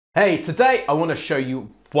Hey, today I want to show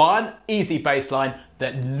you one easy bass line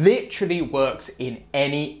that literally works in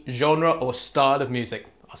any genre or style of music.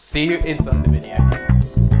 I'll see you inside the video.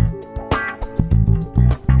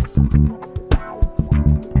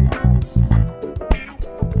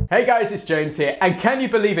 Hey guys, it's James here, and can you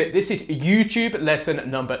believe it? This is YouTube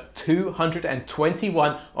lesson number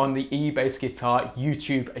 221 on the eBassGuitar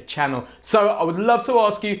YouTube channel. So I would love to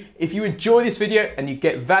ask you, if you enjoy this video and you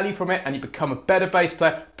get value from it and you become a better bass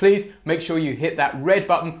player, please make sure you hit that red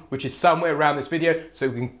button, which is somewhere around this video, so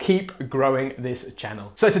we can keep growing this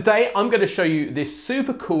channel. So today I'm going to show you this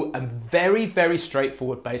super cool and very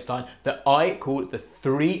straightforward bass line that I call the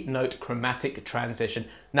 3-note chromatic transition.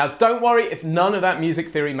 Now don't worry if none of that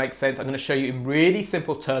music theory makes sense. I'm going to show you in really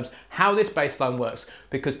simple terms how this bass line works,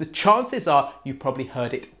 because the chances are you've probably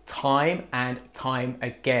heard it time and time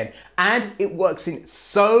again, and it works in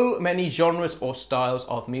so many genres or styles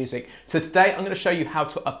of music. So today I'm going to show you how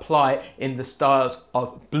to apply it in the styles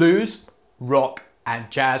of blues, rock and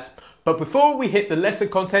jazz. But before we hit the lesson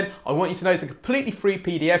content, I want you to know it's a completely free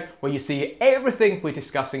PDF where you see everything we're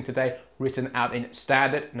discussing today written out in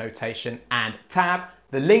standard notation and tab.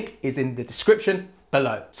 The link is in the description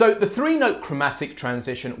below. So the 3-note chromatic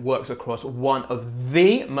transition works across one of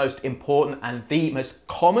the most important and the most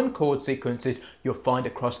common chord sequences you'll find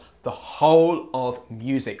across the whole of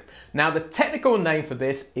music. Now the technical name for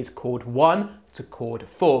this is chord 1 to chord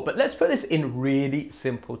 4, but let's put this in really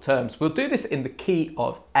simple terms. We'll do this in the key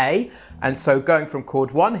of A, and so going from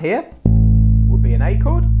chord 1 here would be an A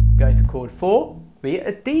chord, going to chord 4 be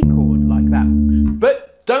a D chord like that. But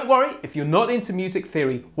don't worry if you're not into music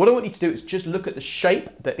theory. What I want you to do is just look at the shape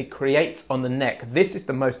that it creates on the neck. This is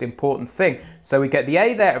the most important thing. So we get the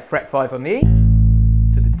A there at fret 5 on the E,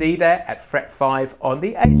 to the D there at fret 5 on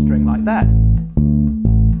the A string like that.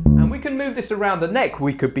 And we can move this around the neck.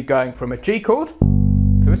 We could be going from a G chord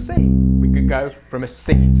to a C. We could go from a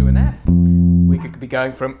C to an F. We could be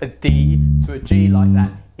going from a D to a G like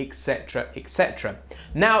that, etc, etc.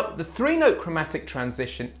 Now the 3-note chromatic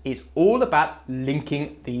transition is all about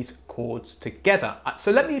linking these chords together.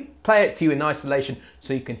 So let me play it to you in isolation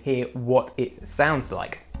so you can hear what it sounds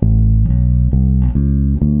like.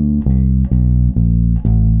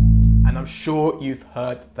 And I'm sure you've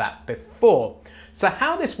heard that before. So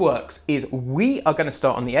how this works is we are going to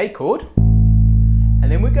start on the A chord, and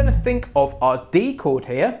then we're going to think of our D chord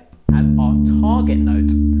here as our target note.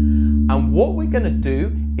 And what we're going to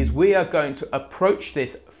do is we are going to approach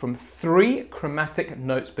this from 3 chromatic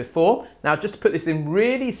notes before. Now just to put this in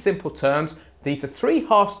really simple terms, these are 3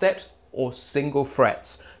 half steps or single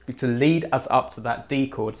frets to lead us up to that D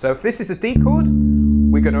chord. So if this is a D chord,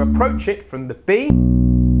 we're going to approach it from the B,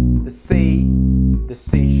 the C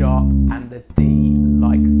sharp and the D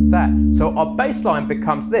like that. So our bass line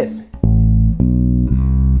becomes this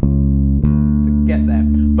to get there.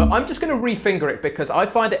 But I'm just going to refinger it because I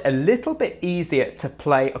find it a little bit easier to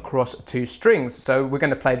play across 2 strings. So we're going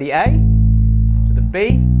to play the A to the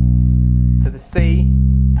B to the C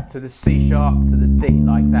to the C sharp to the D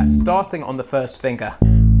like that, starting on the first finger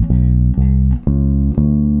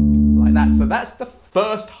like that. So that's the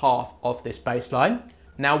first half of this bass line.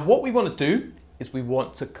 Now what we want to do is we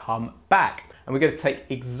want to come back, and we're going to take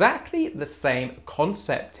exactly the same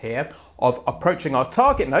concept here of approaching our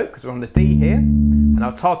target note, because we're on the D here, and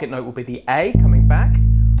our target note will be the A, coming back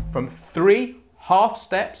from 3 half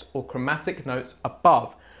steps or chromatic notes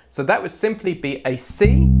above. So that would simply be a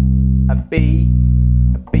C, a B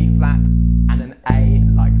flat, and an A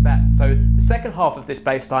like that. So the second half of this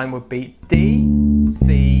bass line would be D,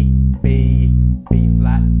 C, B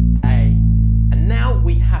flat, A. And now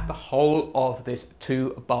we have the whole of this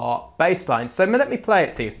 2-bar bass line. So let me play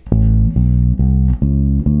it to you.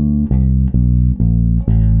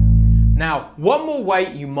 Now, one more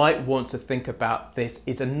way you might want to think about this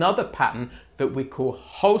is another pattern that we call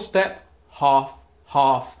whole step, half,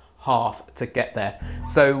 half, half to get there.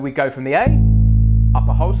 So we go from the A, up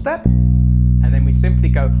a whole step, and then we simply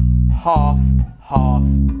go half, half,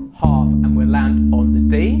 half, and we'll land on the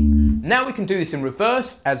D. Now we can do this in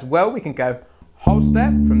reverse as well. We can go whole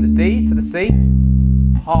step from the D to the C,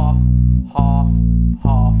 half, half,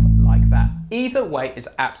 half, like that. Either way is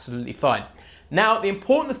absolutely fine. Now, the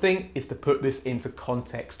important thing is to put this into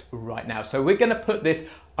context right now. So we're going to put this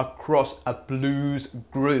across a blues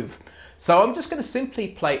groove. So I'm just going to simply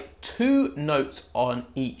play 2 notes on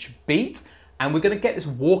each beat, and we're going to get this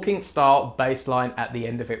walking style bass line at the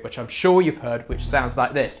end of it, which I'm sure you've heard, which sounds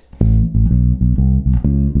like this.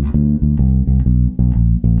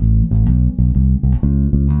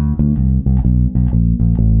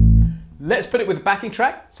 Let's put it with a backing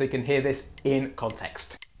track so you can hear this in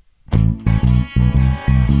context.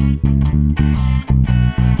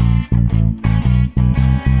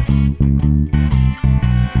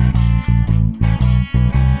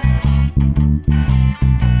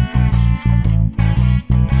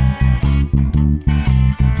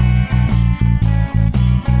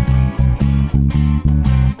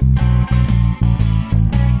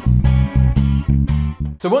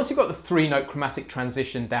 So once you've got the 3-note chromatic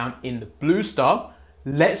transition down in the blues style,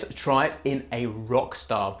 let's try it in a rock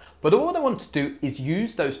style. But what I want to do is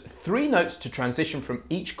use those 3 notes to transition from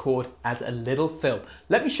each chord as a little fill.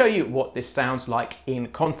 Let me show you what this sounds like in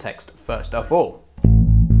context first of all.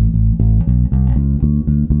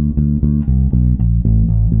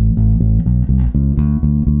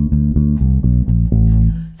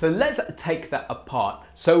 So let's take that apart.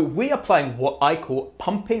 So we are playing what I call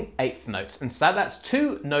pumping 8th notes. And so that's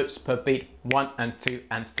 2 notes per beat, 1 and 2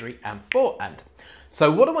 and 3 and 4 and.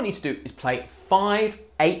 So what I want you to do is play 5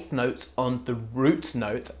 8th notes on the root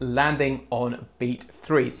note landing on beat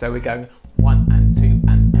 3. So we're going 1 and 2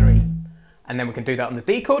 and 3. And then we can do that on the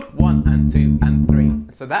D chord, 1 and 2 and 3.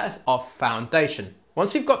 And so that is our foundation.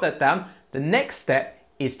 Once you've got that down, the next step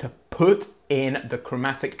is to put in the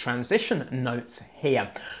chromatic transition notes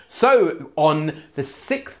here. So on the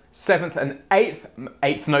 6th, 7th and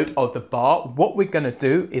 8th note of the bar, what we're going to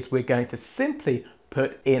do is we're going to simply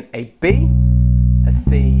put in a B, a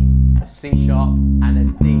C, a C sharp and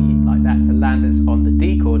a D like that to land us on the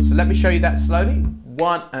D chord. So let me show you that slowly.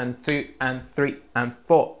 1 and 2 and 3 and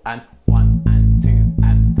 4 and 1 and 2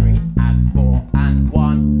 and 3 and 4 and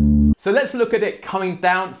 1. So let's look at it coming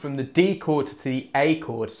down from the D chord to the A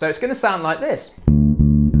chord. So it's going to sound like this.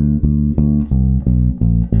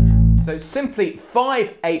 So simply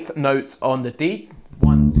 5 8th notes on the D,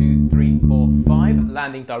 1, 2, 3, 4, 5,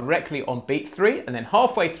 landing directly on beat 3, and then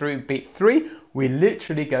halfway through beat 3, we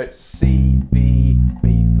literally go C, B,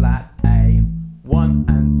 B flat, A, 1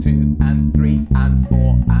 and 2 and 3 and 4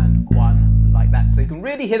 and 1, like that. So you can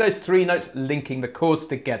really hear those 3 notes linking the chords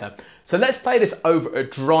together. So let's play this over a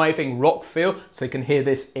driving rock feel so you can hear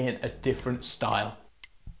this in a different style.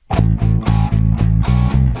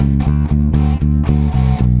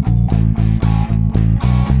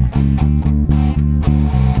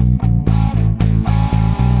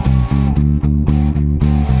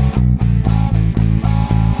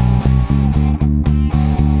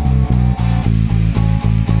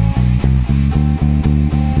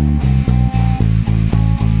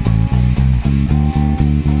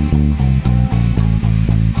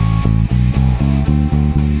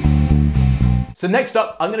 So next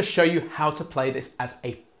up, I'm going to show you how to play this as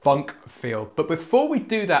a funk feel. But before we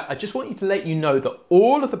do that, I just want you to let you know that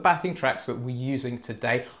all of the backing tracks that we're using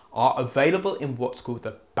today are available in what's called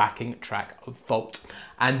the backing track vault.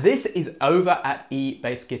 And this is over at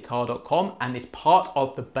eBassGuitar.com and is part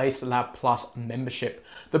of the BassLab Plus membership.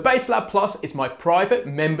 The BassLab Plus is my private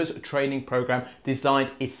members training program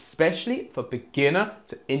designed especially for beginner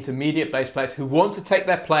to intermediate bass players who want to take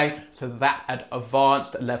their playing to that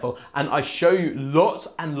advanced level. And I show you lots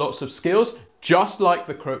and lots of skills just like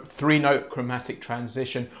the 3-note chromatic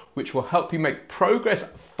transition, which will help you make progress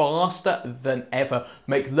faster than ever,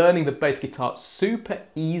 make learning the bass guitar super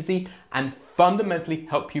easy, and fundamentally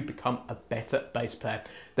help you become a better bass player.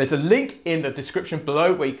 There's a link in the description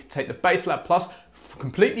below where you can take the BassLab Plus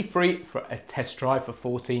completely free for a test drive for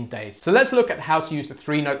 14 days. So let's look at how to use the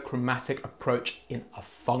 3-note chromatic approach in a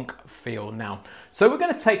funk feel now. So we're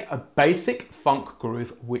going to take a basic funk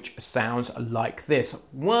groove which sounds like this.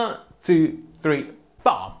 1, 2, 3,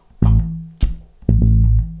 bar.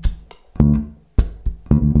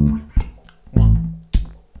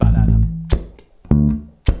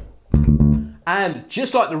 And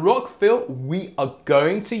just like the rock feel, we are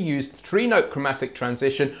going to use the 3-note chromatic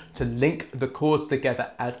transition to link the chords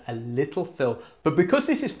together as a little fill. But because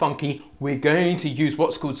this is funky, we're going to use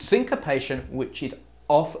what's called syncopation, which is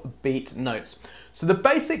off-beat notes. So the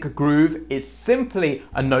basic groove is simply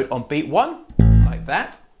a note on beat 1, like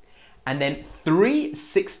that, and then 3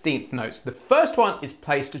 16th notes. The first one is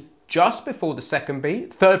placed just before the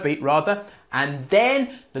third beat rather, and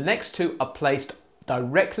then the next 2 are placed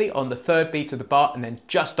directly on the 3rd beat of the bar and then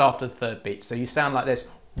just after the 3rd beat. So you sound like this,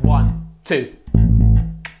 1, 2.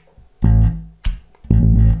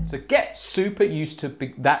 So get super used to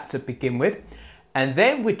that to begin with. And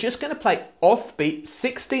then we're just going to play offbeat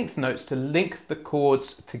 16th notes to link the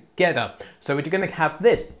chords together. So we're going to have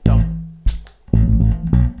this.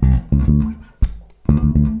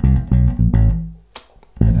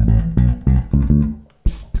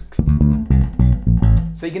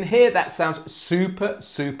 So you can hear that sounds super,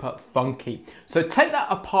 super funky. So take that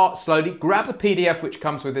apart slowly, grab the PDF which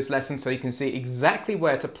comes with this lesson so you can see exactly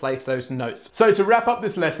where to place those notes. So to wrap up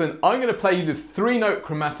this lesson, I'm going to play you the 3-note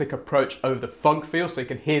chromatic approach over the funk feel so you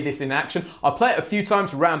can hear this in action. I'll play it a few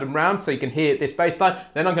times round and round so you can hear this bass line.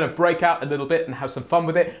 Then I'm going to break out a little bit and have some fun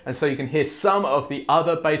with it, and so you can hear some of the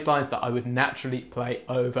other bass lines that I would naturally play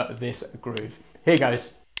over this groove. Here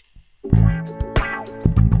goes.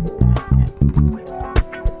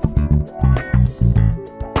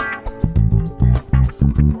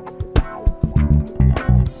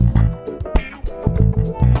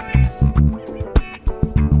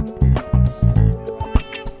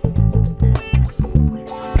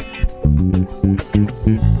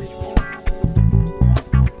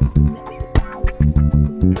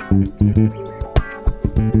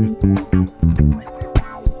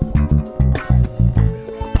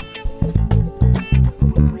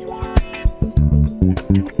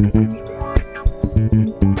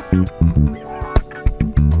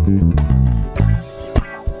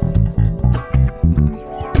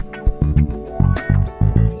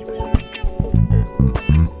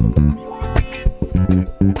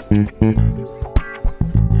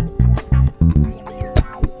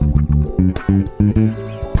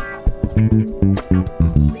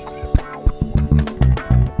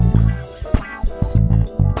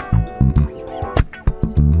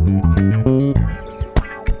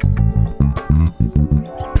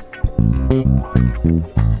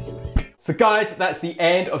 So guys, that's the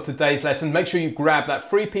end of today's lesson. Make sure you grab that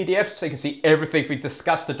free PDF so you can see everything we've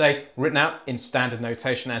discussed today written out in standard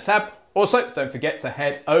notation and tab. Also, don't forget to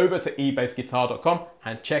head over to eBassGuitar.com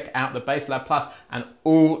and check out the Bass Lab Plus and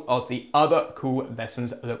all of the other cool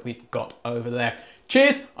lessons that we've got over there.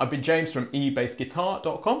 Cheers, I've been James from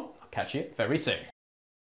eBassGuitar.com. I'll catch you very soon.